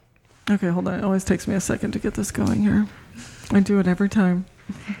Okay, hold on. It always takes me a second to get this going here. I do it every time.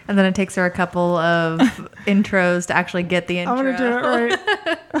 And then it takes her a couple of intros to actually get the intro. I'm going to do it right.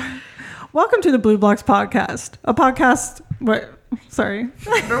 Welcome to the Blue Blocks Podcast. A podcast... Wait, sorry.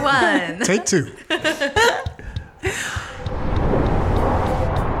 Number 1. Take 2.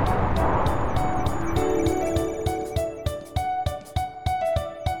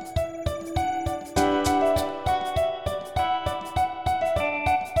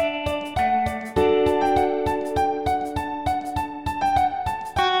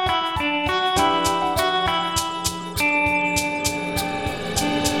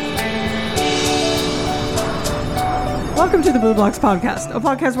 Welcome to the Blue Blocks Podcast, a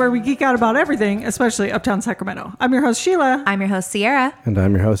podcast where we geek out about everything, especially Uptown Sacramento. I'm your host, Sheila. I'm your host, Sierra. And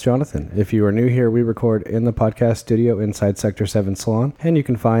I'm your host, Jonathan. If you are new here, we record in the podcast studio inside Sector 7 Salon, and you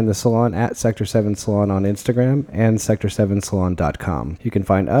can find the salon at Sector 7 Salon on Instagram and sector7salon.com. You can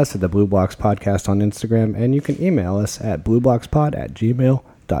find us at the Blue Blocks Podcast on Instagram, and you can email us at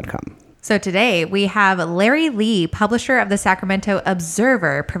blueblockspod@gmail.com. So today we have Larry Lee, publisher of the Sacramento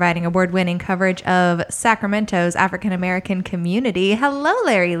Observer, providing award-winning coverage of Sacramento's African-American community. Hello,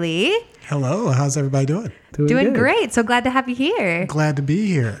 Larry Lee. Hello, how's everybody doing? Doing great. So glad to have you here. Glad to be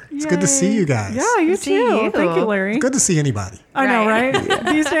here. It's good to see you guys. Yeah, you See too. you. Thank you, Larry. It's good to see anybody. I know, Right. right?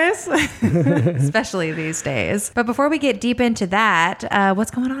 These days. Especially these days. But before we get deep into that,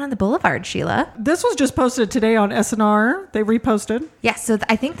 what's going on the Boulevard, Sheila? This was just posted today on SNR. They reposted. Yes, so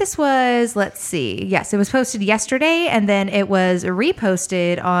I think this was, let's see. Yes, it was posted yesterday, and then it was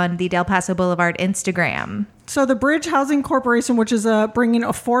reposted on the Del Paso Boulevard Instagram. So the Bridge Housing Corporation, which is bringing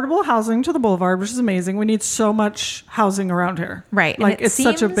affordable housing to the boulevard, which is amazing. We need so much housing around here. Right. Like and it's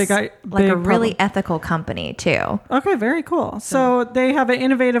such a seems big like a really ethical company, too. Okay, very cool. So they have an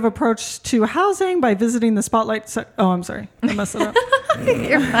innovative approach to housing by visiting the Spotlight... I'm sorry. I messed it up.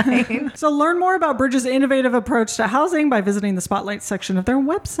 You're fine. So learn more about Bridge's innovative approach to housing by visiting the Spotlight section of their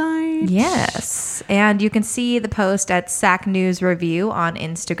website. Yes. And you can see the post at Sac News Review on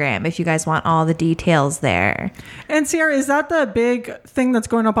Instagram if you guys want all the details there. And Sierra, is that the big thing that's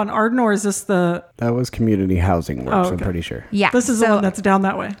going up on Arden, or is this the... That was Community Housing Works, okay. I'm pretty sure. Yeah. This is the one that's down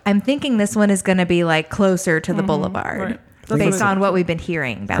that way. I'm thinking this one is going to be like closer to the boulevard. right. Based on what we've been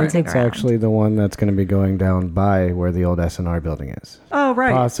hearing I think bouncing it's around. actually the one that's going to be going down by where the old SNR building is. Oh,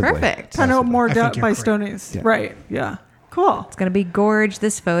 right. Possibly. Perfect. Kind of more I down think you're by correct. Stoney's. Yeah. Right. Yeah. Cool. It's going to be gorge,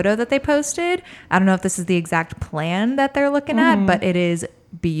 this photo that they posted. I don't know if this is the exact plan that they're looking at, but it is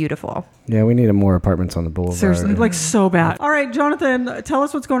beautiful. Yeah, we need more apartments on the boulevard. Seriously, like so bad. All right, Jonathan, tell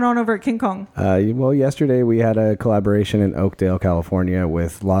us what's going on over at King Kong. Well, yesterday we had a collaboration in Oakdale, California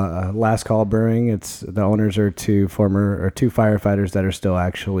with Last Call Brewing. The owners are two firefighters that are still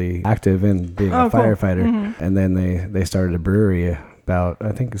actually active in being a cool. firefighter. Mm-hmm. And then they started a brewery about,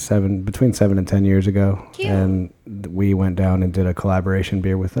 I think, between 7 and 10 years ago. Cute. And we went down and did a collaboration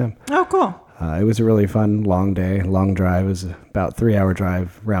beer with them. Oh, cool. It was a really fun, long day, long drive. It was about 3-hour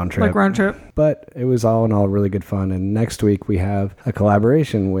drive round trip. Like round trip. But it was all in all really good fun. And next week we have a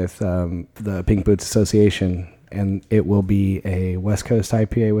collaboration with the Pink Boots Association. And it will be a West Coast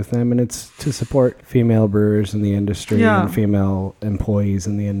IPA with them. And it's to support female brewers in the industry and female employees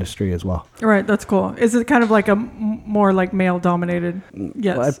in the industry as well. Right, that's cool. Is it kind of like a more like male dominated?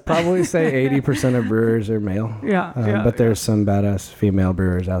 Yes. Well, I'd probably say 80% of brewers are male. Yeah, but there's some badass female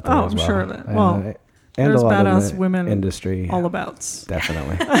brewers out there as well. I'm sure of it. Well, and there's a lot badass in the women industry. all abouts.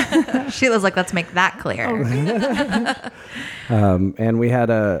 Definitely. Sheila's like, let's make that clear. And we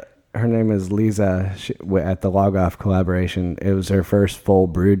had her name is Lisa at the Log Off collaboration. It was her first full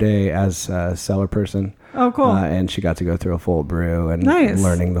brew day as a cellar person. Oh, cool. And she got to go through a full brew and Nice.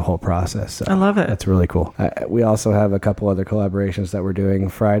 learning the whole process. So I love it. That's really cool. We also have a couple other collaborations that we're doing.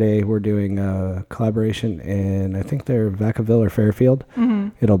 Friday, we're doing a collaboration in, I think they're Vacaville or Fairfield.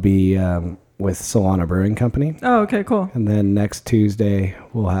 Mm-hmm. It'll be with Solana Brewing Company. Oh, okay, cool. And then next Tuesday,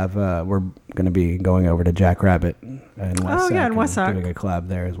 we'll have, we're going to be going over to Jack Rabbit in West Sac. In West Sac. Doing a collab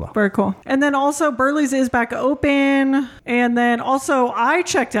there as well. Very cool. And then also Burley's is back open. And then also I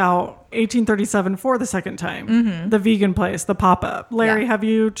checked out 1837 for the second time. The vegan place, the pop-up. Larry, have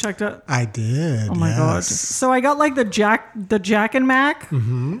you checked out? I did. Oh my God. So I got like the Jack and Mac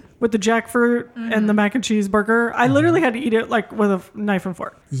with the jackfruit and the mac and cheese burger. I literally had to eat it like with a knife and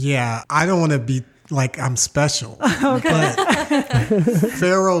fork. Yeah, I don't want to be like I'm special. Okay. But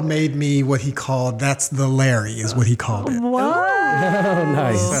Pharaoh made me what he called, that's the Larry is what he called it. What? Oh,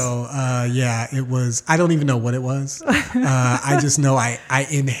 nice. So, yeah, it was, I don't even know what it was. I just know I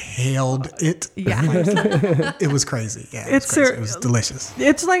inhaled it. Yeah. It was crazy. Yeah, It's it was delicious.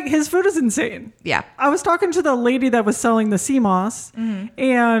 It's like his food is insane. Yeah. I was talking to the lady that was selling the sea moss,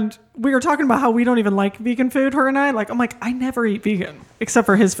 and we were talking about how we don't even like vegan food, her and I. Like, I'm like, I never eat vegan except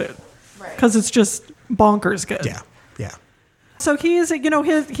for his food. Because it's just bonkers good. Yeah, yeah. So he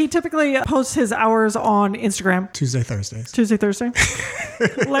typically posts his hours on Instagram. Tuesday, Thursdays. Tuesday, Thursday.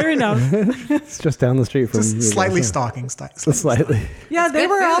 Larry knows. It's just down the street from Just you slightly guys, stalking. Slightly. Yeah, they Good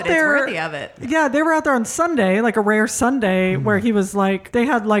were food. out there. It's worthy of it. Yeah, they were out there on Sunday, like a rare Sunday, where he was like, they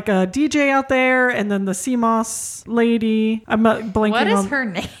had like a DJ out there, and then the CMOS lady. I'm blanking What is on her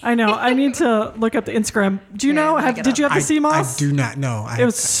name? I know. I need to look up the Instagram. Do you know? look it Did you have the CMOS? I do not know. It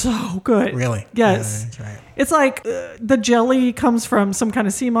was so good. Really? Yes. Yeah, that's right. It's like the jelly comes from some kind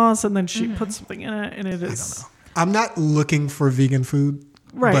of sea moss, and then she puts something in it, and it is. I'm not looking for vegan food,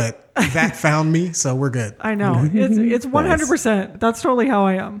 Right. but that found me, so we're good. I know. It's 100%. That's totally how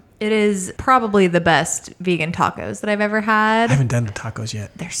I am. It is probably the best vegan tacos that I've ever had. I haven't done the tacos yet.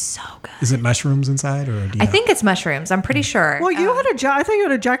 They're so good. Is it mushrooms inside, or do you I know? think it's mushrooms. I'm pretty sure. Well, you had I thought you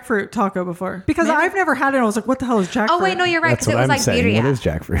had a jackfruit taco before because I've never had it. I was like, what the hell is jackfruit? Oh wait, no, you're right. That's Because it what was I'm like saying. birria. What is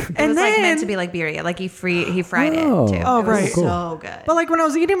jackfruit? It And was like then- meant to be like birria. Like he fried Oh. it too. Oh, It was right. Cool. so good. But like when I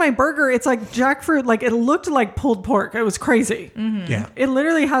was eating my burger, it's like jackfruit. Like it looked like pulled pork. It was crazy. Yeah. It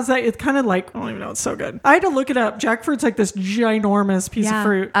literally has that. It's kind of like I don't even know. It's so good. I had to look it up. Jackfruit's like this ginormous piece of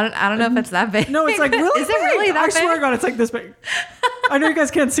fruit. I don't know if it's that big. No, it's like really Is big. it really that I big? swear to God, it's like this big. I know you guys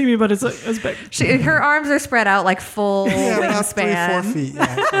can't see me, but it's big. Her arms are spread out like full Yeah, about 3-4 wingspan. feet.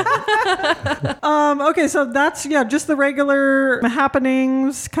 Yeah. Okay, so that's just the regular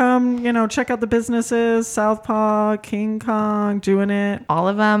happenings. Come, check out the businesses. Southpaw, King Kong, doing it. All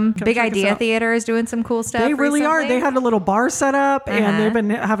of them. Big check us Idea out. Theater is doing some cool stuff. They really are. recently. They had a little bar set up, and Uh-huh. they've been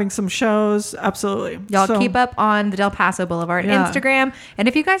having some shows. Absolutely, Y'all So- keep up on the Del Paso Boulevard Yeah. Instagram. And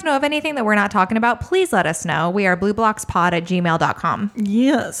if you guys know of anything that we're not talking about, please let us know. We are blueblockspod@gmail.com.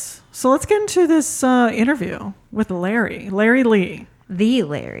 Yes. So let's get into this interview with Larry Lee. The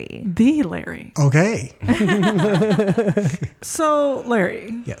Larry. The Larry. Okay. So,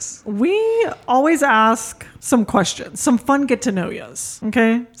 Larry, Yes. we always ask some questions, some fun get to know yous.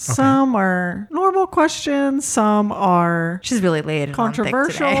 Okay? Some are normal questions, some are She's really laid it on thick today.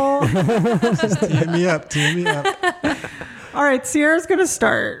 controversial. Tee me up. Tee me up. All right, Sierra's going to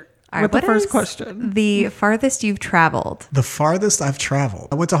start All right, with the what first is question. The farthest you've traveled. The farthest I've traveled.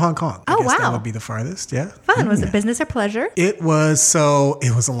 I went to Hong Kong. I Oh, guess that wow. would be the farthest. Yeah. Fun. Was it business or pleasure? It was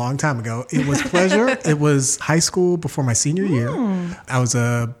a long time ago. It was pleasure. It was high school before my senior year. I was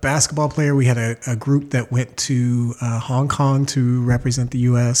a basketball player. We had a group that went to Hong Kong to represent the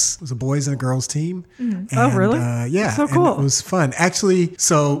U.S. It was a boys and a girls team. And, Oh, really? Yeah. So and cool. it was fun. Actually,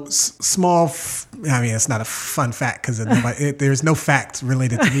 so small. I mean, it's not a fun fact because there's no fact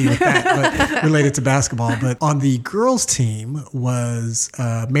related to me with that, but related to basketball. But on the girls' team was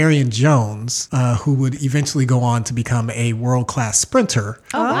Marion Jones, who would eventually go on to become a world-class sprinter.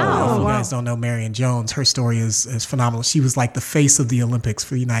 Oh, wow. If you guys don't know Marion Jones, her story is phenomenal. She was like the face of the Olympics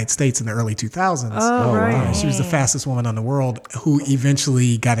for the United States in the early 2000s. Oh, right. wow. She was the fastest woman in the world who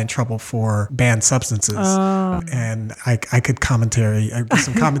eventually got in trouble for banned substances. And I could do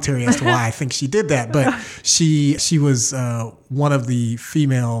some commentary as to why I think she did that. But she was one of the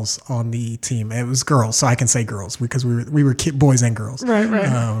females on the team. It was girls, so I can say girls because we were boys and girls. Right,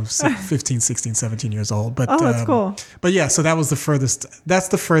 right. 15, 16, 17 years old. But that's cool. But yeah, so that was the furthest. That's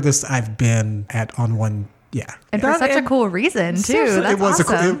the furthest I've been at on one. Yeah. And for That- such a and- cool reason, too. Seriously, That's it was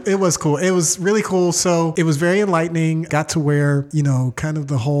awesome. it was cool. It was really cool. So it was very enlightening. Got to wear, kind of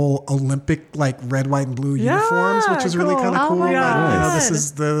the whole Olympic like red, white, and blue Yeah, uniforms, which was really cool. kind of Oh cool. my Like, this God.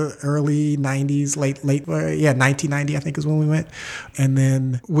 is the early 90s, late 1990, I think is when we went. And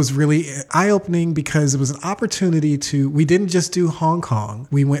then was really eye-opening because it was an opportunity we didn't just do Hong Kong.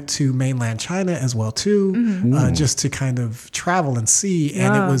 We went to mainland China as well too, just to kind of travel and see.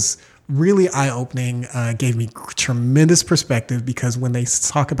 And Yeah. it was really eye-opening, gave me tremendous perspective because when they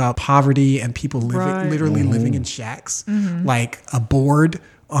talk about poverty and people Right. literally living in shacks, like a board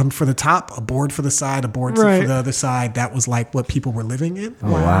for the top, a board for the side, a board Right. for the other side, that was like what people were living in.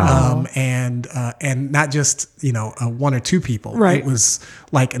 Wow. And not just, one or two people. Right. It was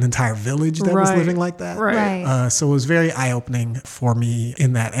like an entire village that was Right. living like that. Right. Right. So it was very eye-opening for me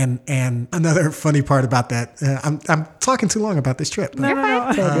in that. And another funny part about that, I'm talking too long about this trip.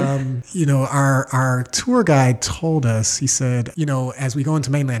 but, our tour guide told us, he said, as we go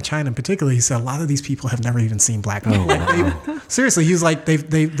into mainland China in particular, he said a lot of these people have never even seen black people. Seriously, he was like, they've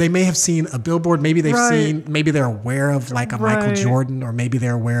they may have seen a billboard. Maybe they've seen. Maybe they're aware of like a Michael Jordan, or maybe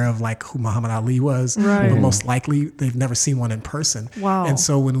they're aware of like who Muhammad Ali was. Right. But most likely they've never seen one in person. Wow. And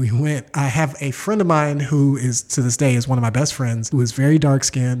so when we went, I have a friend of mine who is to this day is one of my best friends, who is very dark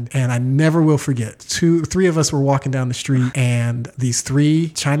skinned, and I never will forget. Three of us were walking down the street, and these three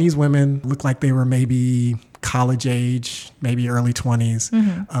Chinese women looked like they were maybe college age, maybe early 20s.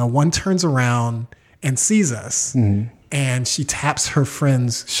 One turns around and sees us. And she taps her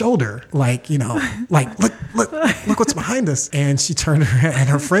friend's shoulder, like, like, look what's behind us. And she turned around, and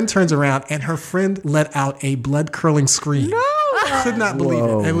her friend turns around, and her friend let out a blood curdling scream. No. Could not believe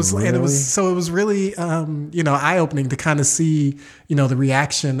it. It was, really? And it was really, eye opening to kind of see, the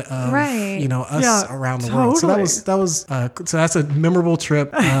reaction of, us around the world. So so that's a memorable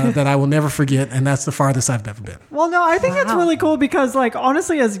trip that I will never forget. And that's the farthest I've ever been. Well, no, I think it's really cool because, like,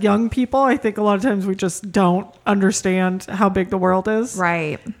 honestly, as young people, I think a lot of times we just don't understand how big the world is.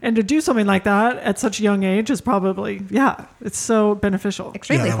 Right. And to do something like that at such a young age is probably, it's so beneficial.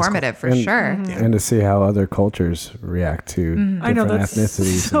 Extremely formative, for sure. And to see how other cultures react to different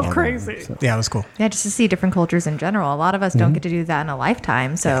ethnicities. So crazy. So. Yeah, it was cool. Yeah, just to see different cultures in general. A lot of us don't get to do that in a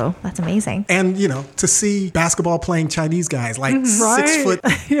lifetime, so that's amazing. And, to see basketball playing Chinese guys, like 6 foot,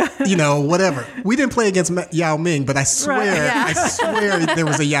 whatever. We didn't play against Yao Ming, but I swear there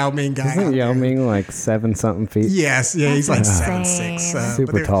was a Yao Ming guy. Isn't Yao Ming like 7-something feet? Yes, yeah, he's like 7'6".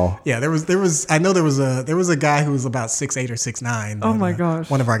 Super tall. Yeah, there was a guy who was about 6'8" or 6'9". Oh my gosh.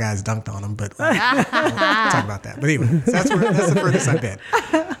 One of our guys dunked on him, but we'll talk about that. But anyway, so that's the furthest I've been.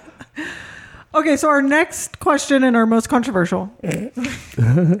 Okay, so our next question and our most controversial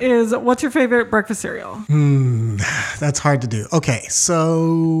is, what's your favorite breakfast cereal? That's hard to do. Okay,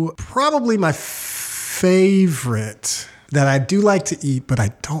 so probably my favorite that I do like to eat, but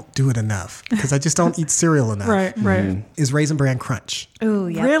I don't do it enough because I just don't eat cereal enough. Right. Is Raisin Bran Crunch. Ooh,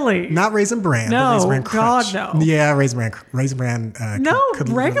 yeah. Really? Not Raisin Bran, but Raisin Bran Crunch. God, no. Yeah, Raisin Bran.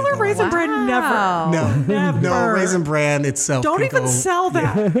 Regular Raisin Bran, never. No, Raisin Bran itself. Don't even sell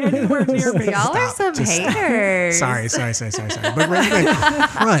that anywhere near me. Y'all are some haters. Sorry. But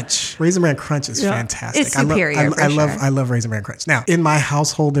Raisin Bran Crunch is fantastic. It's superior. I love Raisin Bran Crunch. Now, in my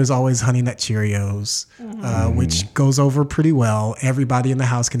household, there's always Honey Nut Cheerios, which goes over pretty well. Everybody in the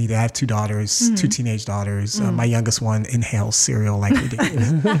house can eat it. I have 2 daughters, 2 teenage daughters. My youngest one inhales cereal like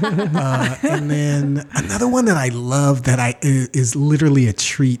ridiculous. And then another one that I love that is literally a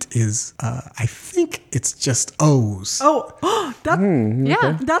treat is I think it's just O's. Oh, that's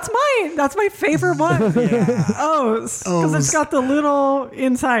mine. That's my favorite one. O's, because it's got the little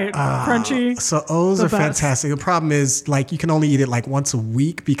inside crunchy. So O's are fantastic. The problem is, like, you can only eat it like once a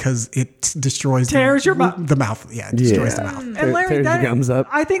week because it destroys your mouth. The mouth. Yeah, it destroys the mouth. And Larry, tears your gums up.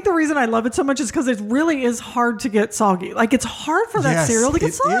 I think the reason I love it so much is because it really is hard to get soggy. Like, it's hard for that cereal to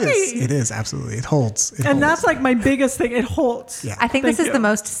get soggy. It is, absolutely. It holds. That's like my biggest thing. It holds. Yeah. I think this is the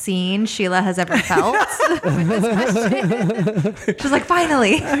most seen Sheila has ever felt with this question. She's like,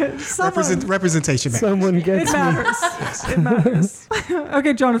 finally. Representation matters. Someone gets it matters. It matters.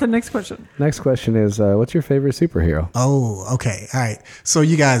 Okay, Jonathan, next question. Next question is, what's your favorite superhero? Oh, okay. All right. So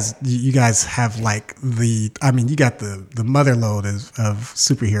you guys have like you got the mother load of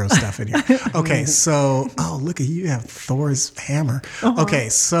superhero stuff in here. Okay. So, look at you have Thor's hammer. Okay.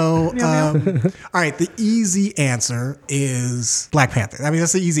 So, all right. The easy answer is Black Panther. I mean,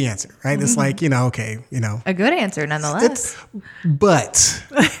 that's the easy answer, right? It's like, A good answer, nonetheless. But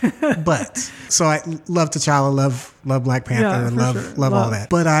so I love T'Challa, love Black Panther, and love all that.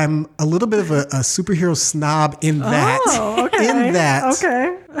 But I'm a little bit of a superhero snob in that. Oh, okay.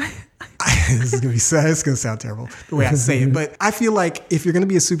 Okay. It's gonna sound terrible the way I say it, but I feel like if you're gonna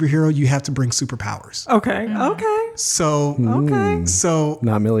be a superhero, you have to bring superpowers. Okay. So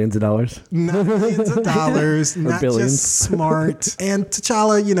Not millions of dollars. Not millions of dollars, not billions. just smart. And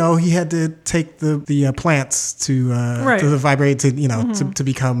T'Challa, he had to take the plants to the vibrate to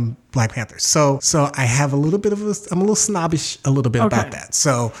become Black Panther. So I have I'm a little snobbish about that.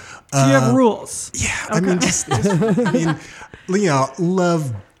 So you have rules. Yeah. Okay.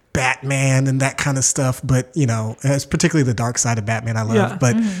 Love Batman and that kind of stuff, but it's particularly the dark side of Batman I love.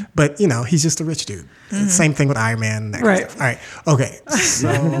 But he's just a rich dude. Same thing with Iron Man and that kind of stuff. All right. Okay.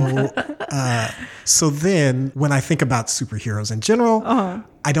 So then when I think about superheroes in general,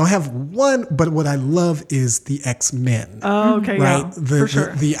 I don't have one, but what I love is the X-Men. Oh, okay. Right? Yeah, for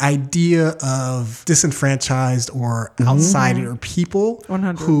sure. The idea of disenfranchised or outsider people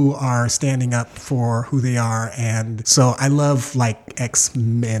 100. Who are standing up for who they are. And so I love like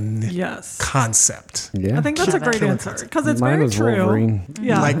X-Men concept. Yeah. I think that's a great answer because it's Mine very was true. Wolverine.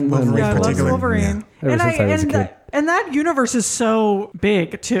 Yeah. Like Wolverine particularly. Wolverine. Yeah. Ever since I was a kid. And that universe is so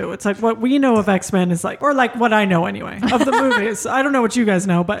big too. It's like what we know of X-Men is like, or like what I know anyway of the movies. I don't know what you guys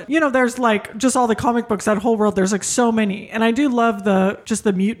know, but there's like just all the comic books, that whole world. There's like so many, and I do love just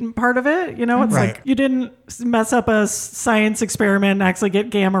the mutant part of it. It's like you didn't mess up a science experiment and actually get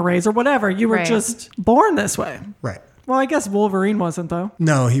gamma rays or whatever. You were just born this way. Right. Well, I guess Wolverine wasn't, though.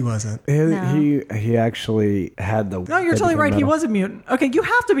 No, he wasn't. He actually had the... No, you're totally right. He was a mutant. Okay, you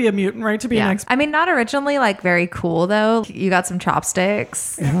have to be a mutant, right, to be an X-Men. I mean, not originally, like, very cool, though. You got some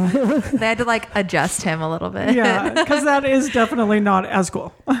chopsticks. They had to, like, adjust him a little bit. Yeah, because that is definitely not as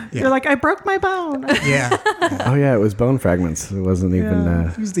cool. Yeah. You're like, I broke my bone. Yeah. Oh, yeah, it was bone fragments. It wasn't even...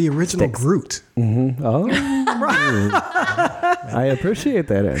 He was the original Groot. Mm-hmm. Oh. I appreciate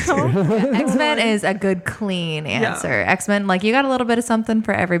that answer. X-Men is a good, clean answer. X-Men, like, you got a little bit of something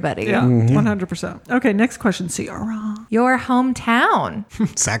for everybody. Yeah, 100%. Okay, next question, Ciara. Your hometown.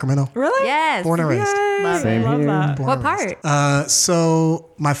 Sacramento. Really? Yes. Born and raised. Love Same it. Love here. that. What part? So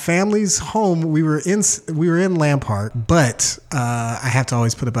my family's home, we were in Lamb Park, but I have to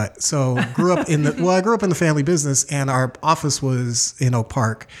always put a but. So I grew up in the family business, and our office was in Oak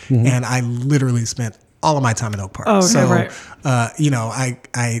Park, and I literally spent all of my time in Oak Park. Oh, okay, so, right.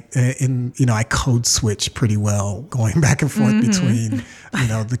 I code switch pretty well, going back and forth between,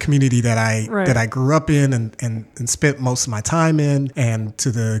 the community that I grew up in and spent most of my time in, and to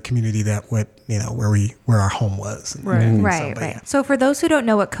the community that where our home was. Right. So for those who don't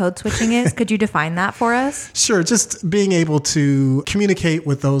know what code switching is, could you define that for us? Sure. Just being able to communicate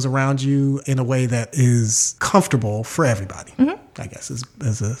with those around you in a way that is comfortable for everybody. I guess is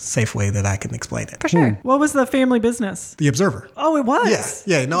a safe way that I can explain it. For sure. What was the family business? The Observer. Oh, it was?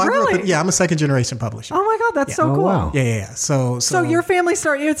 Yeah. No, really? I grew up I'm a second generation publisher. Oh my God, that's so cool. Wow. Yeah. So your family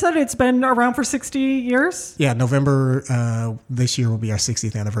started, you said it's been around for 60 years? Yeah, November this year will be our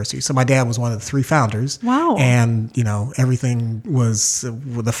 60th anniversary. So my dad was one of the three founders. Wow. And, everything was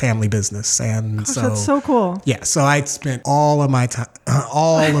the family business. And Gosh, that's so cool. Yeah, so I spent all of my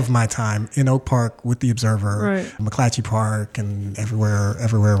time in Oak Park with the Observer, McClatchy Park, and everywhere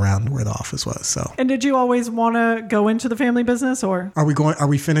around where the office was. So. And did you always want to go into the family business, or are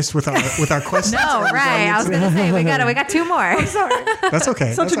we finished with our questions? No, right. I was going to say we got two more. I'm sorry. That's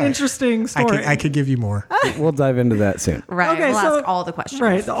okay. Such an interesting story. I could give you more. We'll dive into that soon. Right. Okay, we'll so, ask all the questions.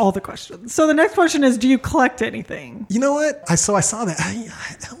 Right, all the questions. So the next question is, do you collect anything? You know what? I saw that.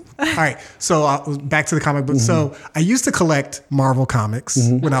 All right. So back to the comic book. So I used to collect Marvel comics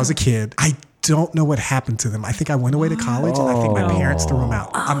when I was a kid. I don't know what happened to them. I think I went away to college, and I think my parents threw them out.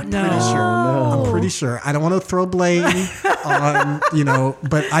 I'm pretty sure. I don't want to throw blame on,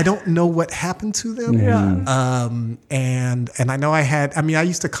 but I don't know what happened to them. Yeah. And I know I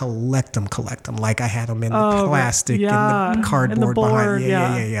used to collect them. Like I had them in the plastic and the cardboard behind.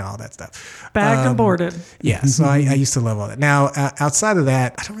 Yeah, all that stuff. Bagged and boarded. Yeah. So I used to love all that. Now, outside of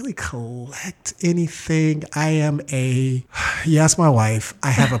that, I don't really collect anything. You ask my wife,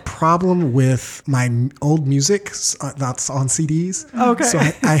 I have a problem with my old music that's on CDs. Okay. So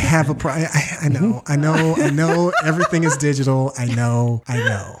I have I know everything is digital. I know.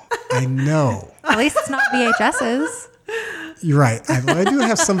 At least it's not VHSs. You're right. I do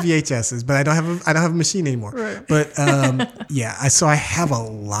have some VHSs, but I don't have a machine anymore. Right. But so I have a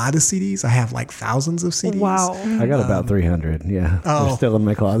lot of CDs. I have like thousands of CDs. Wow. I got about 300. Yeah. They're still in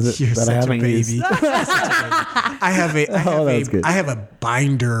my closet You're that I such a haven't baby. used. I have a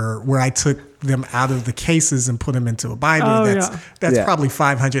binder where I took them out of the cases and put them into a binder. That's probably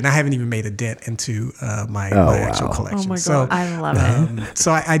 500, and I haven't even made a dent into my actual collection. Oh my God. So I love it.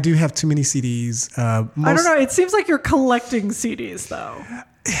 So I do have too many CDs. I don't know. It seems like you're collecting CDs, though.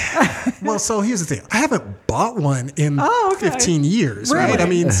 Well, so here's the thing. I haven't bought one in 15 years, right? Really? I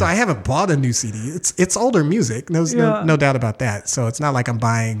mean, so I haven't bought a new CD. It's older music. There's no doubt about that. So it's not like I'm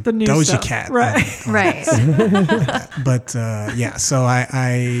buying the new Doja stuff. Cat. Right. Right. But so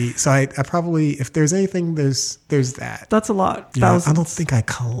I probably, if there's anything, there's that. That's a lot. Yeah, Thousands. I don't think I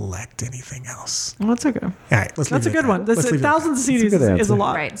collect anything else. Well, that's okay. All right, That's a good one. Thousands of CDs is a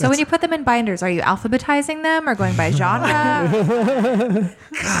lot. Right. So when you put them in binders, are you alphabetizing them or going by genre?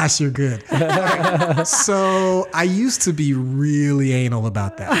 Gosh, you're good. Right. So I used to be really anal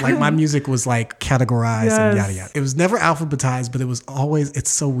about that. Like my music was like categorized and yada yada. It was never alphabetized, but it was always. It's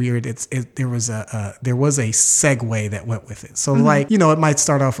so weird. There was a segue that went with it. So like it might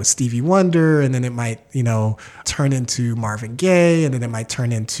start off with Stevie Wonder, and then it might turn into Marvin Gaye, and then it might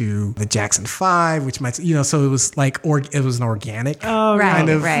turn into the Jackson 5, which might so it was like it was an organic kind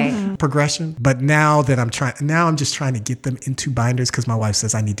of progression. But now that I'm just trying to get them into binders because my wife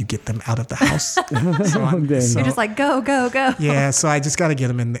says I need to get them out of the house. You're just like, go, go, go. Yeah, so I just got to get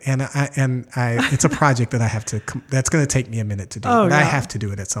them in, and it's a project that I have to. That's going to take me a minute to do, but I have to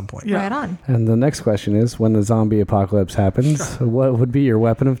do it at some point. Yeah. Right on. And the next question is, when the zombie apocalypse happens, what would be your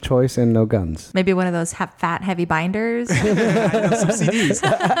weapon of choice and no guns? Maybe one of those fat, heavy binders. I have some CDs.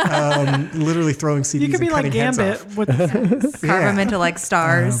 Literally throwing CDs. You could be and like Gambit with carve them into like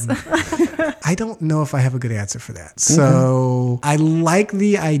stars. I don't know if I have a good answer for that. So I like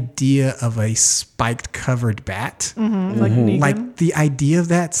the idea of a spiked covered bat. like Negan. Like the idea of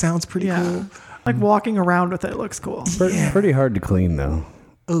that sounds pretty cool. Like walking around with it looks cool. Pretty hard to clean though.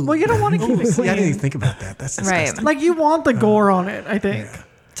 Ooh. Well, you don't want to keep it clean. I didn't even think about that. That's disgusting. Right. Like you want the gore on it, I think,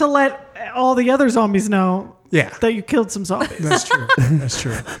 to let all the other zombies know that you killed some zombies. That's true. That's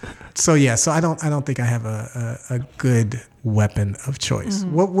true. So so I don't think I have a good weapon of choice.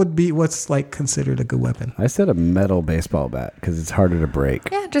 What's like considered a good weapon? I said a metal baseball bat because it's harder to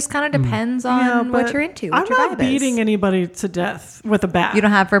break. Yeah, it just kind of depends on what you're into. What I'm your not vibe beating is. anybody to death with a bat. You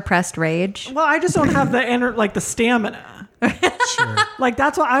don't have repressed rage. Well, I just don't have the stamina. Sure. Like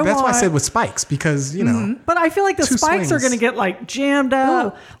that's what I want. That's why I said with spikes because But I feel like the spikes swings. are going to get like jammed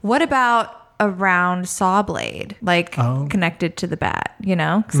up. Ooh, what about a round saw blade, like connected to the bat? You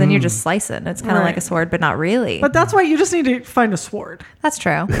know, because then you're just slicing. It's kind of like a sword, but not really. But that's why you just need to find a sword. That's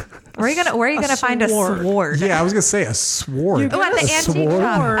true. Where are you gonna find a sword? Yeah, I was gonna say a sword. Oh, at the antique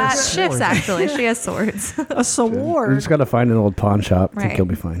shop at Sword. Shifts, actually, she has swords. A You sword. just got to find an old pawn shop. I think Right. you'll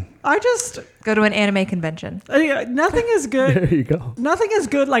be fine. I just Go to an anime convention. nothing is good. There you go. Nothing is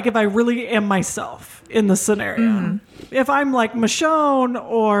good like if I really am myself in the scenario. If I'm like Michonne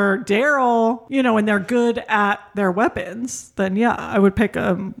or Daryl, and they're good at their weapons, then I would pick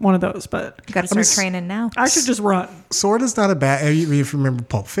one of those. But You got to start training now. I should just run. Sword is not a bad. If you remember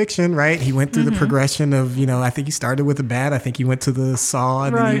Pulp Fiction, right? He went through the progression of I think he started with a bat. I think he went to the saw,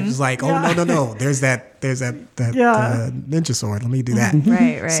 and then he was like, "Oh no! There's that ninja sword. Let me do that."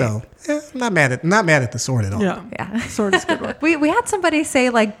 Right. So I'm not mad at the sword at all. Yeah. Sword is a good one. We had somebody say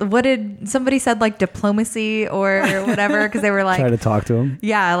like, somebody said like diplomacy or whatever because they were like Try to talk to him.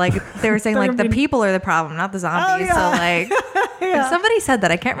 Yeah, like they were saying like the people are the problem, not the zombies. So like somebody said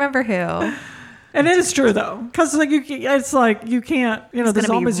that. I can't remember who. And it is true though, because it's like you can't, the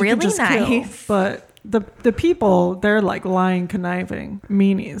zombies really you can just kill, but the people, they're like lying, conniving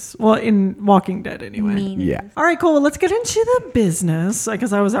meanies. Well, in Walking Dead anyway. Yeah. All right, cool. Let's get into the business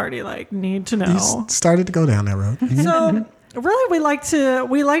because I was already like need to know. You started to go down that road. So really,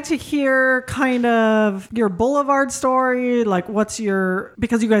 we like to hear kind of your boulevard story. Like, because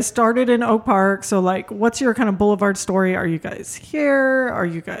you guys started in Oak Park, so like, what's your kind of boulevard story? Are you guys here? Are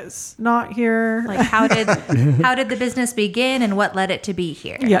you guys not here? Like how did the business begin and what led it to be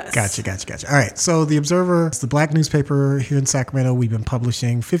here? Yes. Gotcha. All right. So the Observer is the black newspaper here in Sacramento. We've been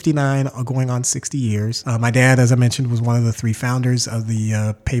publishing 59, going on 60 years. My dad, as I mentioned, was one of the three founders of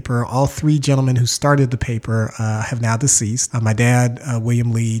the paper. All three gentlemen who started the paper have now deceased. My dad,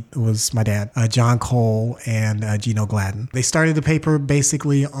 William Lee, was my dad. John Cole and Gino Gladden. They started the paper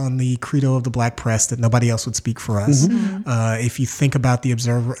basically on the credo of the black press that nobody else would speak for us. If you think about the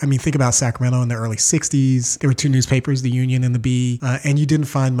Observer, think about Sacramento in the early 60s. There were two newspapers, the Union and the Bee, and you didn't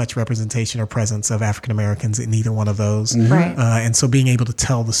find much representation or presence of African Americans in either one of those. Right. And so being able to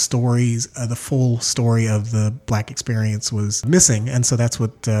tell the stories, the full story of the black experience was missing. And so that's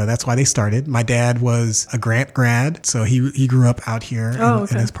why they started. My dad was a Grant grad, so he grew up out here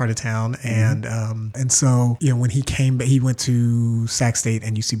in this part of town, and so when he went to Sac State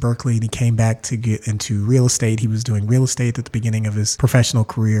and UC Berkeley, and he came back to get into real estate. He was doing real estate at the beginning of his professional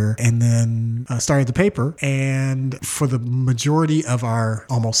career, and then started the paper. And for the majority of our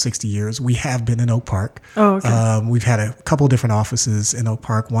almost 60 years, we have been in Oak Park. Oh, okay. We've had a couple different offices in Oak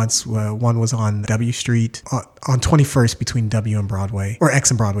Park. One was on W Street, on 21st between W and Broadway, or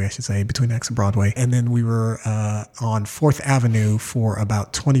X and Broadway, I should say, between X and Broadway. And then we were on 4th Avenue for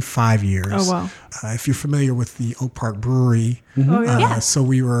about 25 years. Oh, wow. If you're familiar with the Oak Park Brewery, So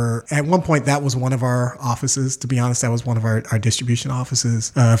we were, at one point, that was one of our offices. To be honest, that was one of our distribution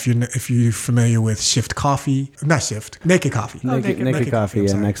offices. If you're familiar with Naked Coffee. Naked Coffee,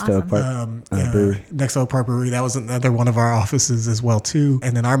 next to Oak Park Brewery. Next to Oak Park Brewery. That was another one of our offices as well, too.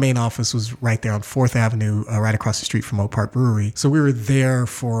 And then our main office was right there on 4th Avenue, right across the street from Oak Park Brewery. So we were there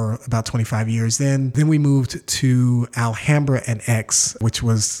for about 25 years. Then we moved to Alhambra and X, which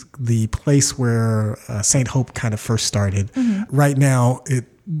was the place where St. Hope kind of first started. Right now,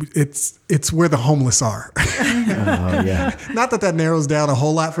 it's where the homeless are. Oh, yeah. Not that narrows down a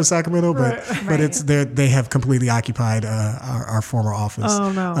whole lot for Sacramento, but it's they have completely occupied our former office.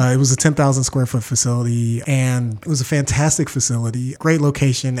 Oh no! It was a 10,000 square foot facility, and it was a fantastic facility. Great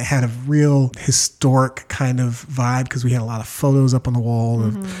location. It had a real historic kind of vibe because we had a lot of photos up on the wall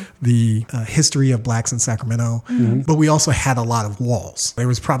of the history of blacks in Sacramento. But we also had a lot of walls. There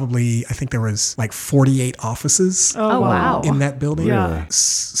was probably, I think there was like 48 offices. Oh, wow. In that building. Yeah.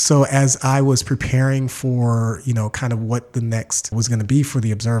 So as I was preparing for, kind of what the next was going to be for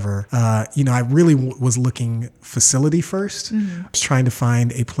the Observer, I really was looking facility first. I was trying to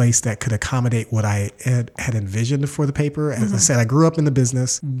find a place that could accommodate what I had envisioned for the paper. As I said, I grew up in the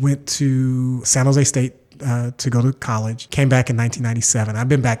business, went to San Jose State to go to college, came back in 1997. I've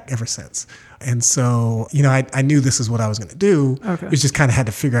been back ever since. And so, I knew this is what I was going to do. Okay. It just kind of had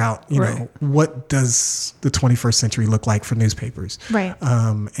to figure out, what does the 21st century look like for newspapers? Right.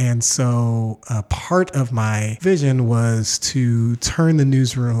 And so part of my vision was to turn the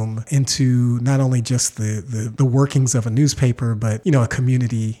newsroom into not only just the workings of a newspaper, but, a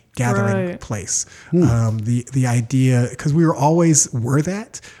community gathering place. The idea, because we were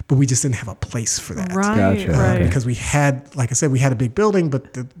that, but we just didn't have a place for that. Right. Gotcha. Right. Because we had, like I said, we had a big building,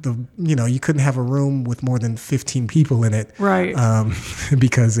 but you couldn't have a room with more than 15 people in it. Right.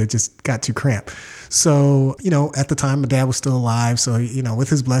 Because it just got too cramped. So, at the time, my dad was still alive. So, with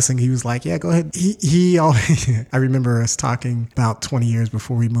his blessing, he was like, yeah, go ahead. I remember us talking about 20 years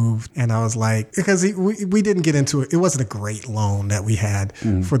before we moved. And I was like, because we didn't get into it. It wasn't a great loan that we had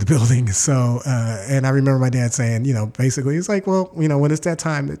for the building. So, and I remember my dad saying, basically, it's like, well, when it's that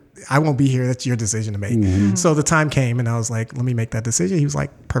time, I won't be here. That's your decision to make. So the time came and I was like, let me make that decision. He was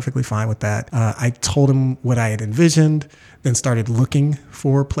like, perfectly fine with that. I told him what I had envisioned, then started looking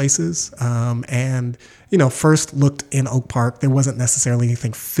for places. And first looked in Oak Park. There wasn't necessarily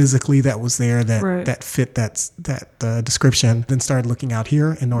anything physically that was there that fit that description. Then started looking out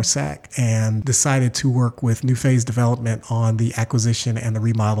here in North Sac and decided to work with New Phase Development on the acquisition and the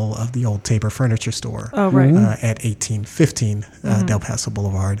remodel of the old Tabor Furniture Store Oh, right. at 1815 Del Paso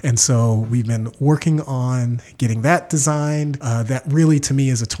Boulevard. And so we've been working on getting that designed. That really, to me,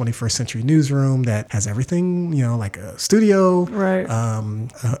 is a 21st century newsroom that has everything, like a studio, Right.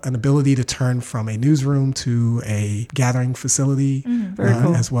 An ability to turn from a newsroom to a gathering facility Very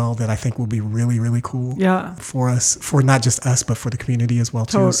cool. as well, that I think will be really, really cool Yeah. for us, for not just us, but for the community as well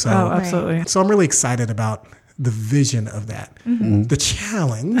too. So, Absolutely. so I'm really excited about the vision of that. The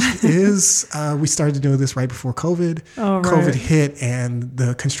challenge is we started doing this right before COVID. Oh, right. COVID hit and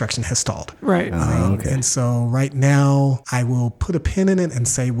the construction has stalled. Right. Okay. And so right now I will put a pin in it and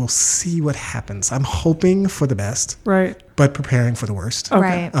say, we'll see what happens. I'm hoping for the best, Right. but preparing for the worst.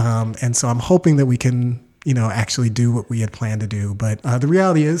 Right. And so I'm hoping that we can, actually do what we had planned to do. But the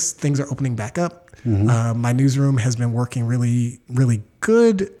reality is things are opening back up. My newsroom has been working really, really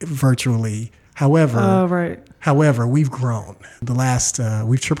good virtually. Oh, right. However, we've grown.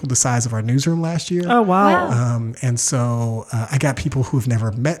 We've tripled the size of our newsroom last year. Oh, wow. And so I got people who've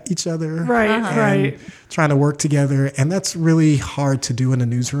never met each other. Right, and right. Trying to work together. And that's really hard to do in a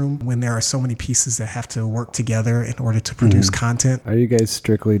newsroom when there are so many pieces that have to work together in order to produce content. Are you guys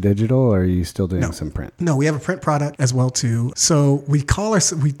strictly digital or are you still doing some print? No, we have a print product as well too. So we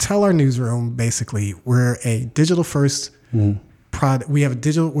tell our newsroom basically we're a digital first product. We're a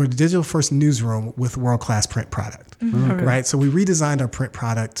digital first newsroom with world-class print product. Okay. Right. So we redesigned our print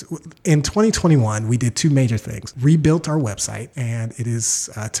product in 2021. We did two major things: rebuilt our website, and it is,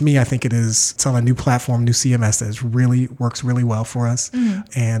 to me, I think it's on a new platform, new CMS that works really well for us.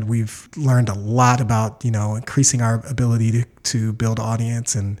 And we've learned a lot about, increasing our ability to build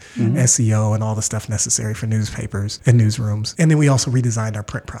audience and SEO and all the stuff necessary for newspapers and newsrooms. And then we also redesigned our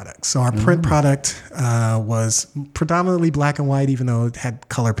print product. So our print product was predominantly black and white, even though it had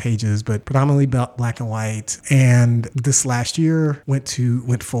color pages, but predominantly black and white. And this last year went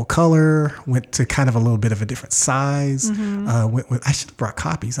full color, went to kind of a little bit of a different size. I should have brought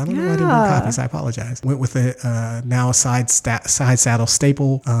copies. I don't know why I didn't bring copies. I apologize. Went with now a side saddle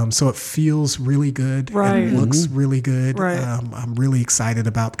staple. So it feels really good. Right. It looks really good. Right. I'm really excited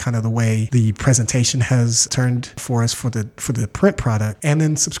about kind of the way the presentation has turned for us for the print product. And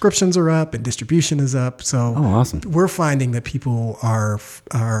then subscriptions are up and distribution is up. So awesome. We're finding that people are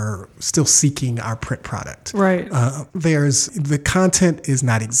still seeking our print product. Right. The content is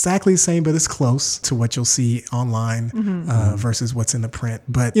not exactly the same, but it's close to what you'll see online versus what's in the print.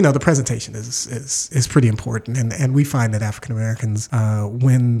 But the presentation is pretty important, and we find that African Americans,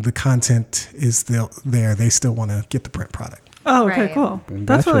 when the content is still there, they still want to get the print product. Oh, okay, Right. cool.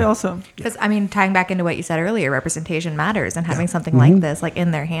 That's really awesome. Because, I mean, tying back into what you said earlier, representation matters, and having something like this, like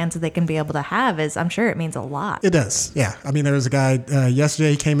in their hands that they can be able to have I'm sure it means a lot. It does, yeah. I mean, there was a guy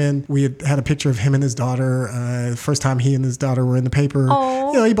yesterday. He came in. We had a picture of him and his daughter. First time he and his daughter were in the paper.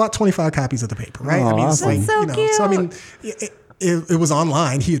 Oh. You know, he bought 25 copies of the paper, right? I mean, it's That's so cute. So I mean, it was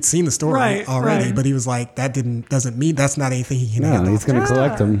online. He had seen the story already, but he was like, that doesn't mean that's not anything he can handle. He's going to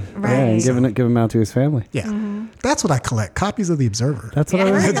collect them, Right. and give them out to his family. Yeah, that's what I collect. Copies of the Observer. That's what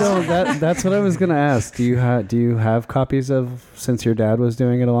I was. That's what I was going to ask. Do you have copies of, since your dad was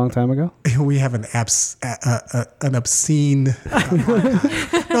doing it a long time ago? We have an obscene.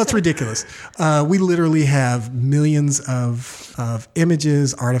 No, it's ridiculous. We literally have millions of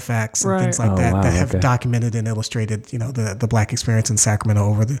images, artifacts, and things like that have documented and illustrated, the Black experience in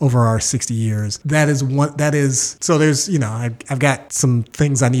Sacramento over our 60 years. That is. So there's, I've got some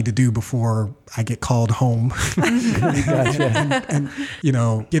things I need to do before I get called home. Gotcha. and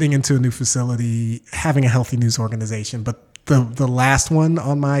getting into a new facility, having a healthy news organization, but the last one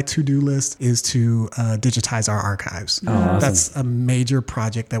on my to-do list is to digitize our archives. Awesome. That's a major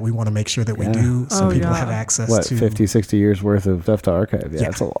project that we want to make sure that we do so people have access to 50, 60 years worth of stuff to archive. Yeah,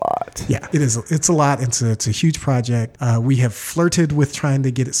 it's a lot. Yeah, it is. It's a lot. It's a huge project. We have flirted with trying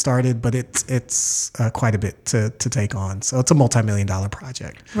to get it started, but it's quite a bit to take on. So it's a multi-million-dollar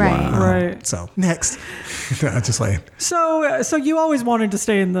project. Right. Right. So next, just like So you always wanted to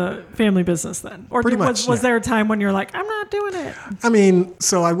stay in the family business then, or Pretty much, was there a time when you're like, I'm not doing it? I mean,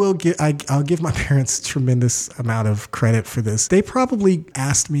 so I'll give my parents tremendous amount of credit for this. They probably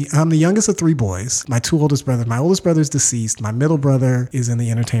asked me. I'm the youngest of three boys. My oldest brother's deceased. My middle brother is in the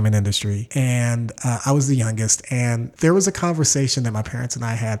entertainment industry, and I was the youngest. And there was a conversation that my parents and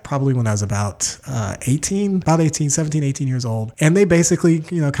I had probably when I was about 17, 18 years old. And they basically,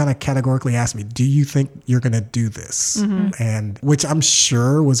 kind of categorically asked me, do you think you're going to do this? And which I'm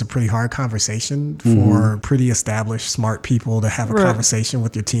sure was a pretty hard conversation for pretty established, smart people to have a conversation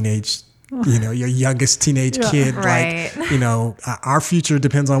with your teenage, your youngest teenage kid. Right. Like, our future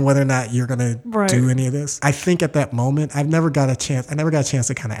depends on whether or not you're going to do any of this. I think at that moment, I never got a chance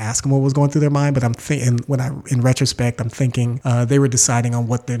to kind of ask them what was going through their mind, but I'm thinking in retrospect, I'm thinking they were deciding on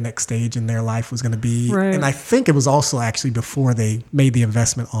what their next stage in their life was going to be. Right. And I think it was also actually before they made the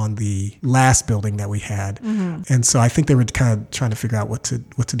investment on the last building that we had. And so I think they were kind of trying to figure out what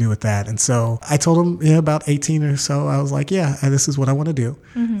to do with that. And so I told them, about 18 or so, I was like, this is what I want to do.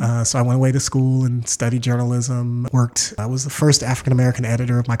 So I went away to school and studied journalism. I was the first African-American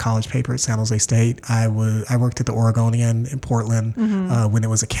editor of my college paper at San Jose State. I worked at the Oregonian in Portland when it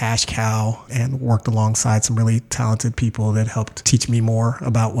was a cash cow, and worked alongside some really talented people that helped teach me more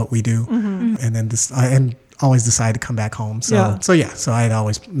about what we do. And then always decided to come back home. So I had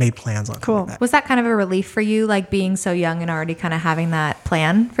always made plans on coming back. Was that kind of a relief for you, like being so young and already kind of having that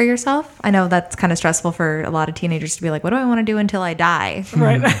plan for yourself? I know that's kind of stressful for a lot of teenagers to be like, what do I want to do until I die?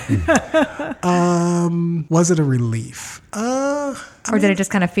 Right. Was it a relief? Or did it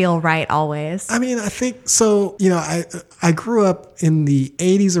just kind of feel right always? I mean, I think so. I grew up in the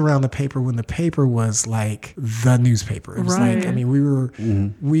 80s around the paper when the paper was like the newspaper. It was like, I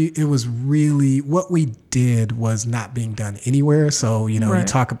mean, it was really, what we did was not being done anywhere. So,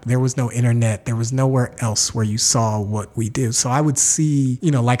 there was no internet. There was nowhere else where you saw what we do. So I would see,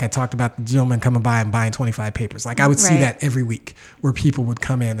 like I talked about the gentleman coming by and buying 25 papers. Like I would see that every week where people would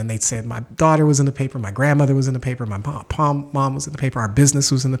come in and they'd say, my daughter was in the paper, my grandmother was in the paper, my mom was in the paper, our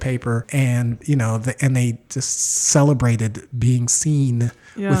business was in the paper. And, and they just celebrated being seen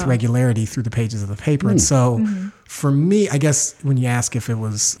with regularity through the pages of the paper. And so for me, I guess when you ask if it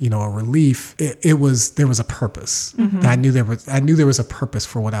was, a relief, there was a purpose. I knew there was a purpose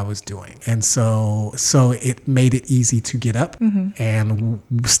for what I was doing. And so it made it easy to get up and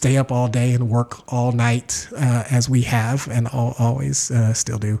stay up all day and work all night, as we have and always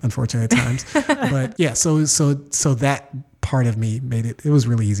still do, unfortunately at times. But yeah, so that part of me made it was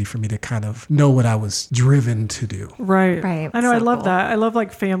really easy for me to kind of know what I was driven to do. Right. Right. I know. So I love cool. that. I love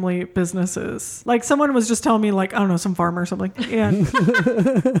like family businesses. Like someone was just telling me like, I don't know, some farmer or something. And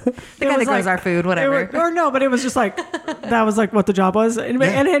The guy that grows our food, whatever. But it was just like, that was like what the job was. And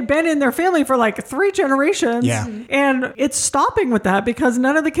it had been in their family for like 3 generations. Yeah. And it's stopping with that because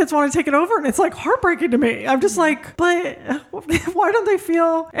none of the kids want to take it over. And it's like heartbreaking to me. I'm just like, but why don't they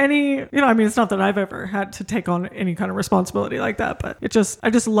feel any, I mean, it's not that I've ever had to take on any kind of responsibility responsibility like that. But I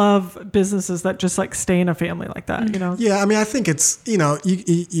just love businesses that just like stay in a family like that, you know? Yeah, I mean, I think it's, you know,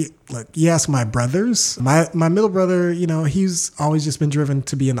 look, you ask my brothers, my middle brother, you know, he's always just been driven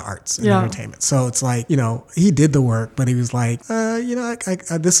to be in the arts and entertainment. So it's like, you know, he did the work, but he was like, you know,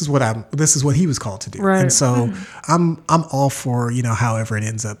 this is what he was called to do. Right. And so I'm all for, you know, however it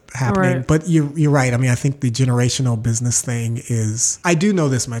ends up happening. Right. But you're right. I mean, I think the generational business thing is, I do know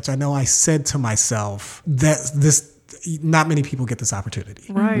this much. I know I said to myself that not many people get this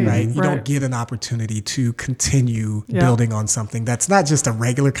opportunity, right? You don't get an opportunity to continue building on something that's not just a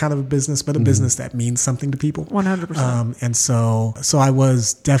regular kind of a business, but a business that means something to people. 100%. And so I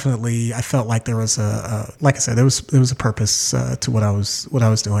was definitely, I felt like there was like I said, there was a purpose to what I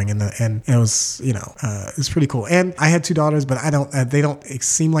was doing, and it was, you know, it's pretty cool. And I had 2 daughters, but they don't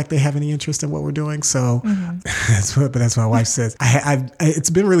seem like they have any interest in what we're doing. So that's what my wife says. It's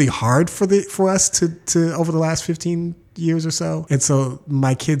been really hard for us to over the last 15 years or so. And so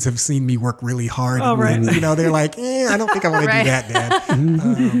my kids have seen me work really hard. Oh, right. You know, they're like, I don't think I want to do that,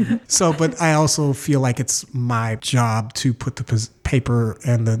 Dad. But I also feel like it's my job to put the paper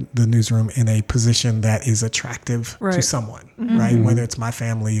and the newsroom in a position that is attractive to someone, right? Whether it's my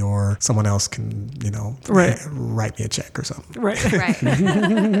family or someone else can, you know, write me a check or something. Right.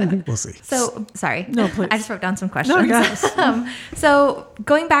 We'll see. So, sorry. No, please. I just wrote down some questions. No, yes. So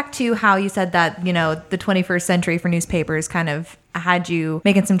going back to how you said that, you know, the 21st century for newspapers kind of had you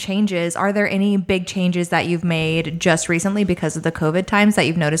making some changes. Are there any big changes that you've made just recently because of the COVID times that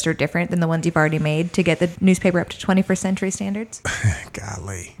you've noticed are different than the ones you've already made to get the newspaper up to 21st century standards?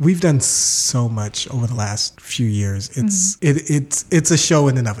 Golly, we've done so much over the last few years. It's a show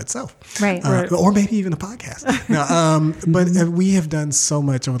in and of itself, right? Or maybe even a podcast. But we have done so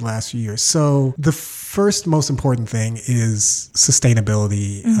much over the last few years. So the first most important thing is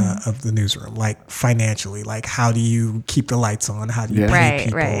sustainability of the newsroom, like financially, like how do you keep the lights on? How do you pay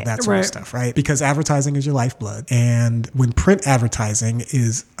people? That sort of stuff, right? Because advertising is your lifeblood. And when print advertising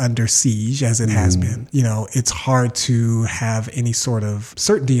is under siege, as it has been, you know, it's hard to have any sort of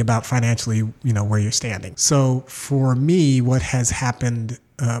certainty about financially, you know, where you're standing. So for me, what has happened,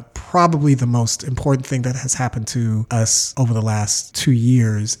 probably the most important thing that has happened to us over the last 2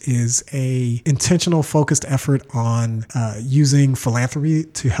 years is a intentional focused effort on using philanthropy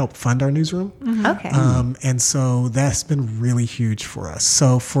to help fund our newsroom. Okay. And so that's been really huge for us.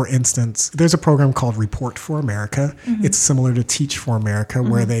 So for instance, there's a program called Report for America. It's similar to Teach for America,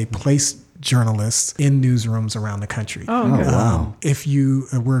 where they place journalists in newsrooms around the country. Oh, okay. Wow. If you,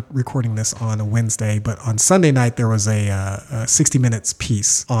 we're recording this on a Wednesday, but on Sunday night, there was a 60 Minutes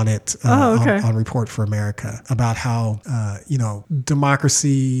piece on it, on Report for America, about how, you know,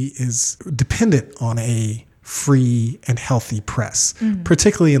 democracy is dependent on a free and healthy press,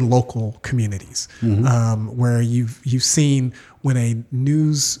 particularly in local communities, where you've seen when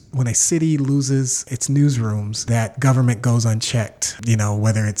a city loses its newsrooms, that government goes unchecked, you know,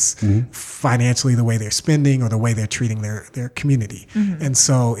 whether it's financially the way they're spending or the way they're treating their community. And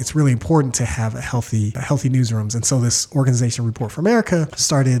so it's really important to have a healthy newsrooms. And so this organization, Report for America,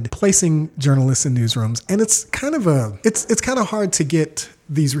 started placing journalists in newsrooms. And it's kind of hard to get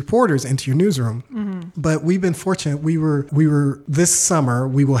these reporters into your newsroom, but we've been fortunate. We were this summer,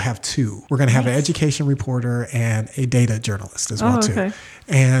 we will have 2. We're going to have an education reporter and a data journalist as well too.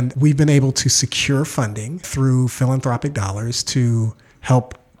 And we've been able to secure funding through philanthropic dollars to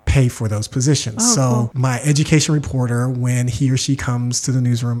help pay for those positions. Cool. My education reporter, when he or she comes to the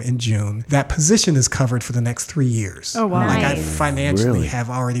newsroom in June, that position is covered for the next 3 years. Oh, wow. Like I financially have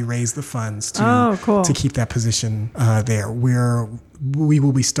already raised the funds to keep that position there. We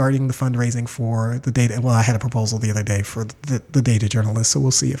will be starting the fundraising for the data. Well, I had a proposal the other day for the data journalist, so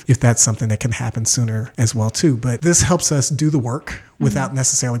we'll see if that's something that can happen sooner as well too. But this helps us do the work without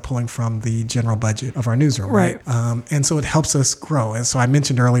necessarily pulling from the general budget of our newsroom, right? And so it helps us grow. And so I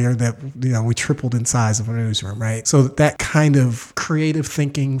mentioned earlier that, you know, we tripled in size of our newsroom, right? So that kind of creative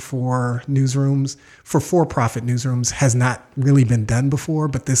thinking for newsrooms, for for-profit newsrooms, has not really been done before,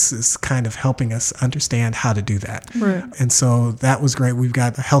 but this is kind of helping us understand how to do that. Right. And so that was great. We've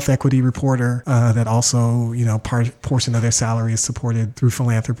got a health equity reporter that also, you know, portion of their salary is supported through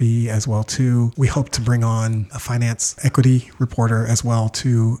philanthropy as well too. We hope to bring on a finance equity reporter as well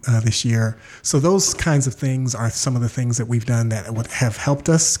too this year. So those kinds of things are some of the things that we've done that would have helped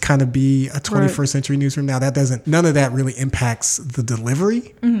us kind of be a 21st century newsroom. Now none of that really impacts the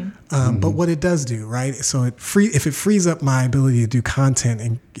delivery, but what it does do, right? So if it frees up my ability to do content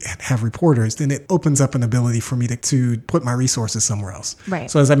and have reporters, then it opens up an ability for me to put my resources somewhere else. Right.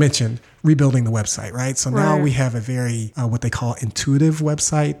 So as I mentioned, rebuilding the website, right? So now we have a very, what they call intuitive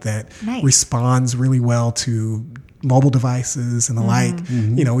website that responds really well to mobile devices and the like.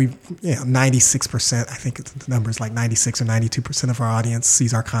 You know, 96%, I think the number is like 96 or 92% of our audience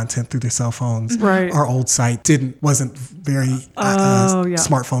sees our content through their cell phones. Right. Our old site wasn't very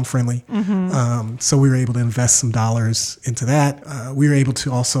smartphone friendly. So we were able to invest some dollars into that. We were able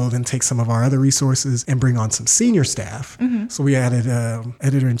to also then take some of our other resources and bring on some senior staff. So we added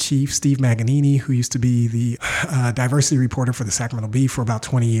editor-in-chief Steve Maganini, who used to be the diversity reporter for the Sacramento Bee for about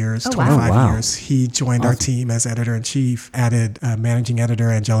 20 years, 25 years. He joined our team as editor-in-chief, added managing editor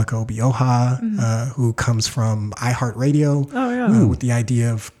Angelica Obioha, who comes from iHeartRadio with the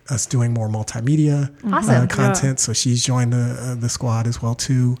idea of us doing more multimedia content. So she's joined the squad as well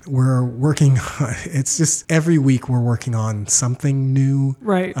too. We're working, it's just every week we're working on something new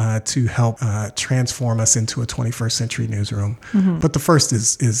to help transform us into a 21st century newsroom. But the first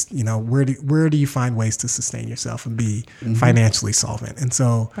is you know, where do you find ways to sustain yourself and be financially solvent? And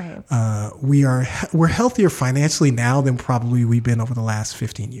so we're healthier financially now than probably we've been over the last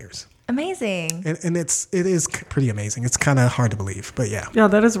 15 years. Amazing. And it is pretty amazing. It's kind of hard to believe, but yeah. Yeah,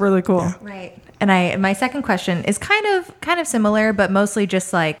 that is really cool. Yeah. Right. And my second question is kind of similar, but mostly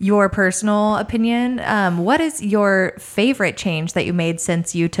just like your personal opinion. What is your favorite change that you made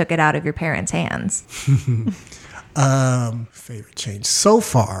since you took it out of your parents' hands? Favorite change so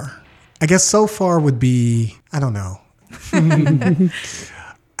far, I guess so far would be, I don't know.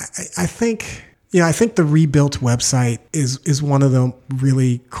 I think the rebuilt website is one of the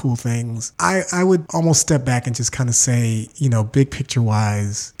really cool things. I would almost step back and just kind of say, you know, big picture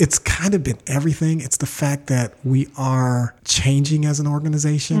wise, it's kind of been everything. It's the fact that we are changing as an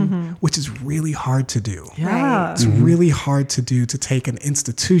organization, which is really hard to do. Yeah. It's really hard to do, to take an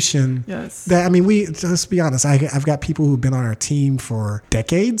institution that, I mean, let's be honest, I've got people who've been on our team for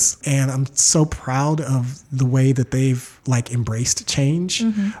decades, and I'm so proud of the way that they've like embraced change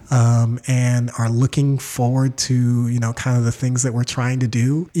and are looking forward to, you know, kind of the things that we're trying to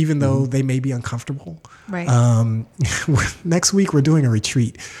do, even though they may be uncomfortable. Right. Next week we're doing a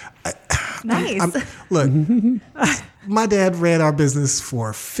retreat. Nice. Look, my dad ran our business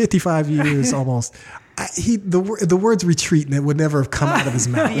for 55 years almost. The words retreat would never have come out of his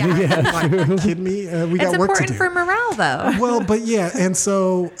mouth. Like, are you kidding me? We got work to do. It's important for morale, though. Well, but yeah, and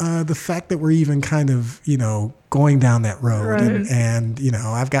so the fact that we're even kind of, you know, going down that road, and you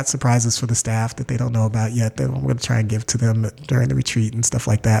know, I've got surprises for the staff that they don't know about yet that I'm going to try and give to them during the retreat and stuff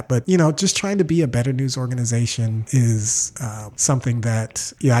like that. But you know, just trying to be a better news organization is something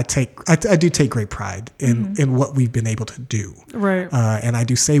that I do take great pride in what we've been able to do. Right. And I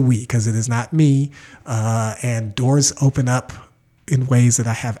do say we because it is not me. And doors open up in ways that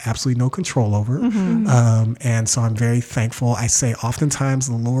I have absolutely no control over. And so I'm very thankful. I say oftentimes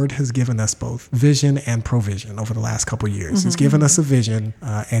the Lord has given us both vision and provision over the last couple of years. He's given us a vision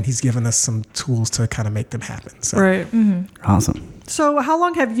and he's given us some tools to kind of make them happen. So. Right. Awesome. So how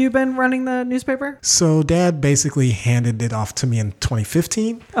long have you been running the newspaper? So Dad basically handed it off to me in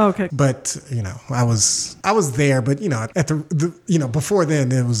 2015. Oh, okay. But, you know, I was there, but you know, at the you know, before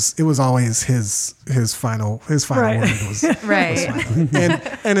then it was always his final word was Right. was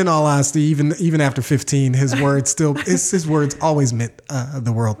final. And in all honesty, even after 15, his words always meant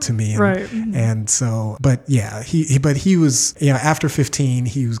the world to me. And, and so, but yeah, he was, you know, after 15,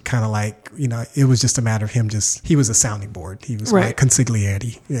 he was kind of like, you know, it was just a matter of him he was a sounding board. He was my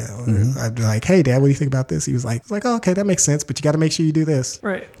consigliere. You know, I'd be like, hey, Dad, what do you think about this? He was like, oh, okay, that makes sense, but you got to make sure you do this.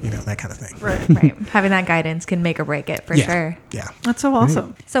 Right. You know, that kind of thing. Right. Having that guidance can make or break it for sure. Yeah. That's so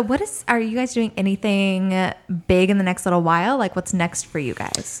awesome. So are you guys doing anything big in the next little while? Like what's next for you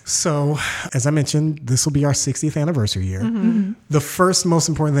guys? So as I mentioned, this will be our 60th anniversary year. The first most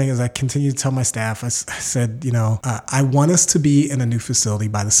important thing is I continue to tell my staff, I said, you know, I want us to be in a new facility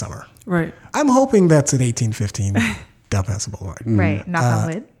by the summer. Right. I'm hoping that's at 1815 Del Paso Boulevard. Right. Knock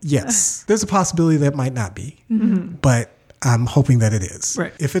on wood. Yes. There's a possibility that might not be, but I'm hoping that it is.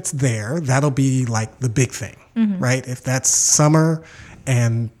 Right. If it's there, that'll be like the big thing, right? If that's summer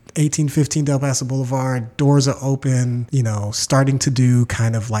and 1815 Del Paso Boulevard, doors are open, you know, starting to do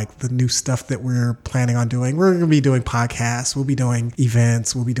kind of like the new stuff that we're planning on doing. We're going to be doing podcasts. We'll be doing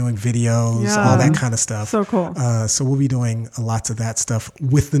events. We'll be doing videos, all that kind of stuff. So cool. So we'll be doing lots of that stuff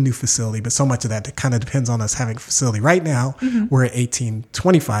with the new facility, but so much of that kind of depends on us having a facility. Right now, we're at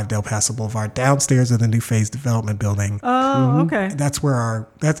 1825 Del Paso Boulevard, downstairs of the new phase development building. Oh, okay. That's where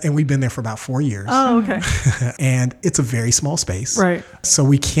and we've been there for about 4 years. Oh, okay. And it's a very small space. Right. So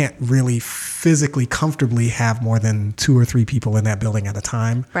we can't really physically comfortably have more than 2 or 3 people in that building at a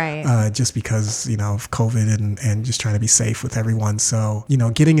time. Right. Just because, you know, of COVID and just trying to be safe with everyone. So, you know,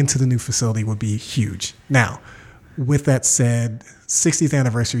 getting into the new facility would be huge. Now, with that said, 60th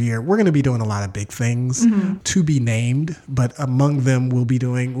anniversary year, we're going to be doing a lot of big things to be named, but among them we'll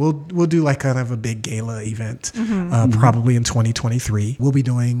do like kind of a big gala event, probably in 2023. We'll be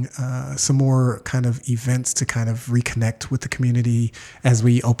doing some more kind of events to kind of reconnect with the community as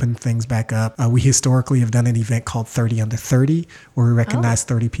we open things back up. We historically have done an event called 30 Under 30, where we recognize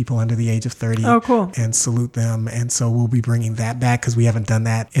 30 people under the age of 30 and salute them. And so we'll be bringing that back because we haven't done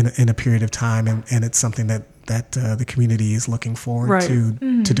that in a period of time, and it's something that the community is looking forward to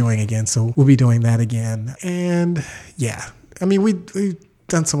doing again. So we'll be doing that again. And yeah, I mean, we've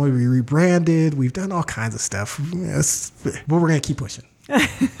done some, we rebranded, we've done all kinds of stuff. But we're going to keep pushing.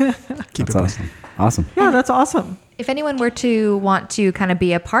 Keep it pushing. Awesome. Yeah, that's awesome. If anyone were to want to kind of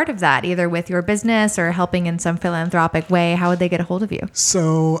be a part of that, either with your business or helping in some philanthropic way, how would they get a hold of you?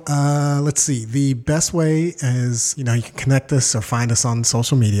 So let's see. The best way is, you can connect us or find us on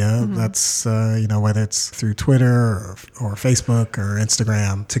social media. That's, whether it's through Twitter or Facebook or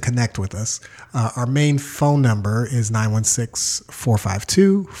Instagram to connect with us. Our main phone number is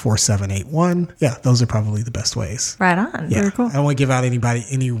 916-452-4781. Yeah, those are probably the best ways. Right on. Yeah. Very cool. I don't want to give out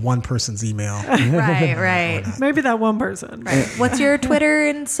any one person's email. Right. Maybe that one person. Right. What's your Twitter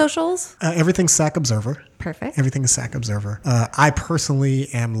and socials? Everything's Sac Observer. Perfect. Everything is Sac Observer. I personally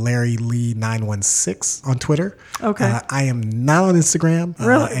am Larry Lee 916 on Twitter. Okay. I am not on Instagram.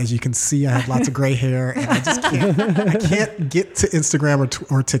 Really? As you can see, I have lots of gray hair, and I just can't. I can't get to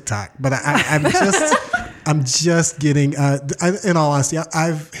Instagram or TikTok. But I'm just getting. In all honesty,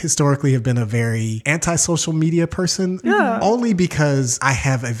 I've historically have been a very anti-social media person. Yeah. Only because I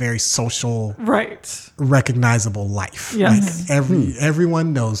have a very social, recognizable life. Yes. Like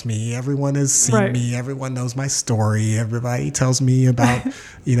everyone knows me. Everyone has seen me. Everyone knows my story. Everybody tells me about,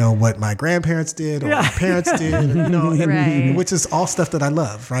 what my grandparents did or my parents did, which is all stuff that I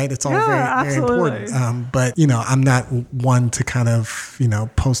love, right? It's all very important. But, I'm not one to kind of,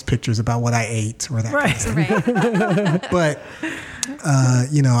 post pictures about what I ate or that kind of stuff. Right. But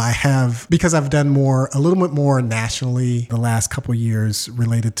I have, because I've done a little bit more nationally the last couple of years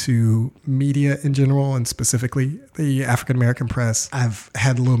related to media in general, and specifically the African American press, I've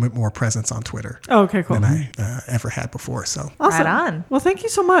had a little bit more presence on Twitter. Okay, cool. Than I ever had before. So awesome. Right on. Well, thank you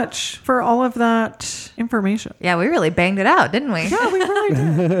so much for all of that information. Yeah, we really banged it out, didn't we? Yeah, we really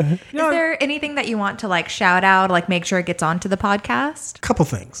did. Is there anything that you want to shout out, make sure it gets onto the podcast? Couple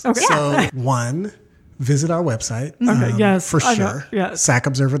things. Okay. So one, visit our website. Okay, yes. For sure. Yes.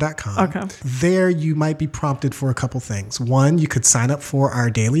 SacObserver.com. Okay. There you might be prompted for a couple things. One, you could sign up for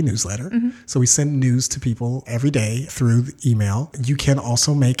our daily newsletter. So we send news to people every day through email. You can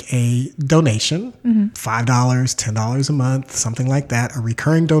also make a donation, $5, $10 a month, something like that. A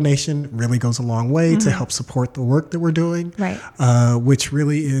recurring donation really goes a long way to help support the work that we're doing. Right. Which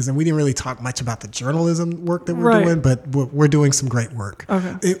really is, and we didn't really talk much about the journalism work that we're doing, but we're doing some great work.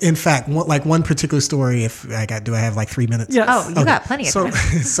 Okay. In fact, one particular story, if do I have 3 minutes? Yes. Oh, you got plenty of time.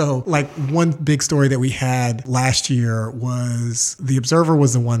 So one big story that we had last year was the Observer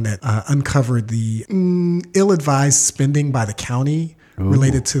was the one that uncovered the ill-advised spending by the county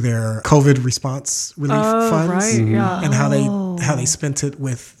related to their COVID response relief funds, right, yeah. and how they spent it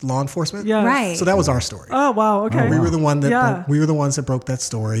with law enforcement. Yes. Right. So that was our story. Oh wow. Okay. We were the ones that broke that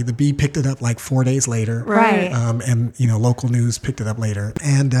story. The Bee picked it up 4 days later. Right. And local news picked it up later.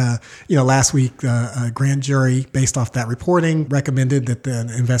 And last week, a grand jury, based off that reporting, recommended that the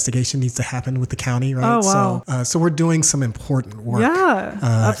investigation needs to happen with the county. Right. Oh wow. So we're doing some important work. Yeah.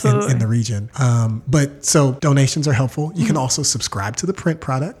 Absolutely. In the region. But so donations are helpful. You can also subscribe to the print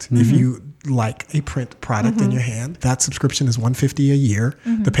product if you like a print product in your hand. That subscription is $150 a year.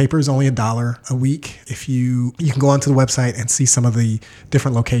 The paper is only $1 a week. If you can go onto the website and see some of the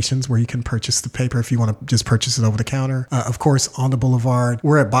different locations where you can purchase the paper if you want to just purchase it over the counter. Of course, on the Boulevard,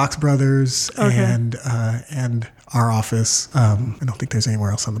 we're at Box Brothers and our office. I don't think there's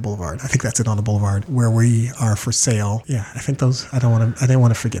anywhere else on the Boulevard. I think that's it on the Boulevard where we are for sale. Yeah, I think those. I didn't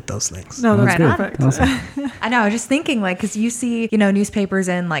want to forget those things. No, that's Right perfect. Awesome. I know. I was just thinking, because you see, newspapers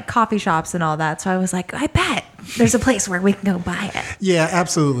in coffee shops and all that. So I was like, I bet there's a place where we can go buy it. Yeah,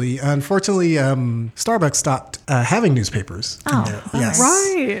 absolutely. Unfortunately, Starbucks stopped having newspapers. Oh, in there. Yes.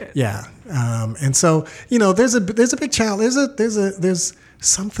 Right. Yeah. And so, there's a big challenge. There's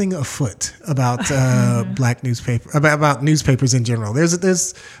something afoot about black newspaper about newspapers in general. There's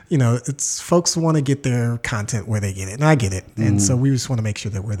it's folks want to get their content where they get it, and I get it, and so we just want to make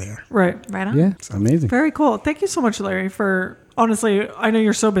sure that we're there. Right. Right on. Yeah, it's amazing. Very cool. Thank you so much, Larry, for honestly, I know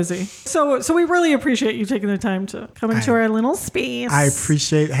you're so busy. So we really appreciate you taking the time to come into our little space. I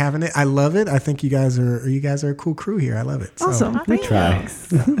appreciate having it. I love it. I think you guys are a cool crew here. I love it. So. Awesome. We try.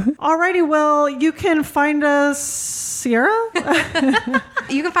 Alrighty. right. Well, you can find us, Sierra.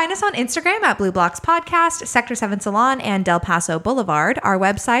 You can find us on Instagram at Blue Blocks Podcast, Sector 7 Salon, and Del Paso Boulevard. Our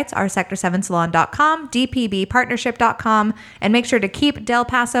websites are sector7salon.com, dpbpartnership.com, and make sure to keep Del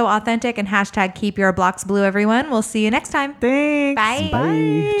Paso authentic and hashtag keep your blocks blue, everyone. We'll see you next time. Thanks. Bye.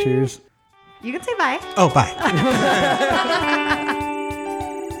 Bye. Cheers. You can say bye. Oh, bye.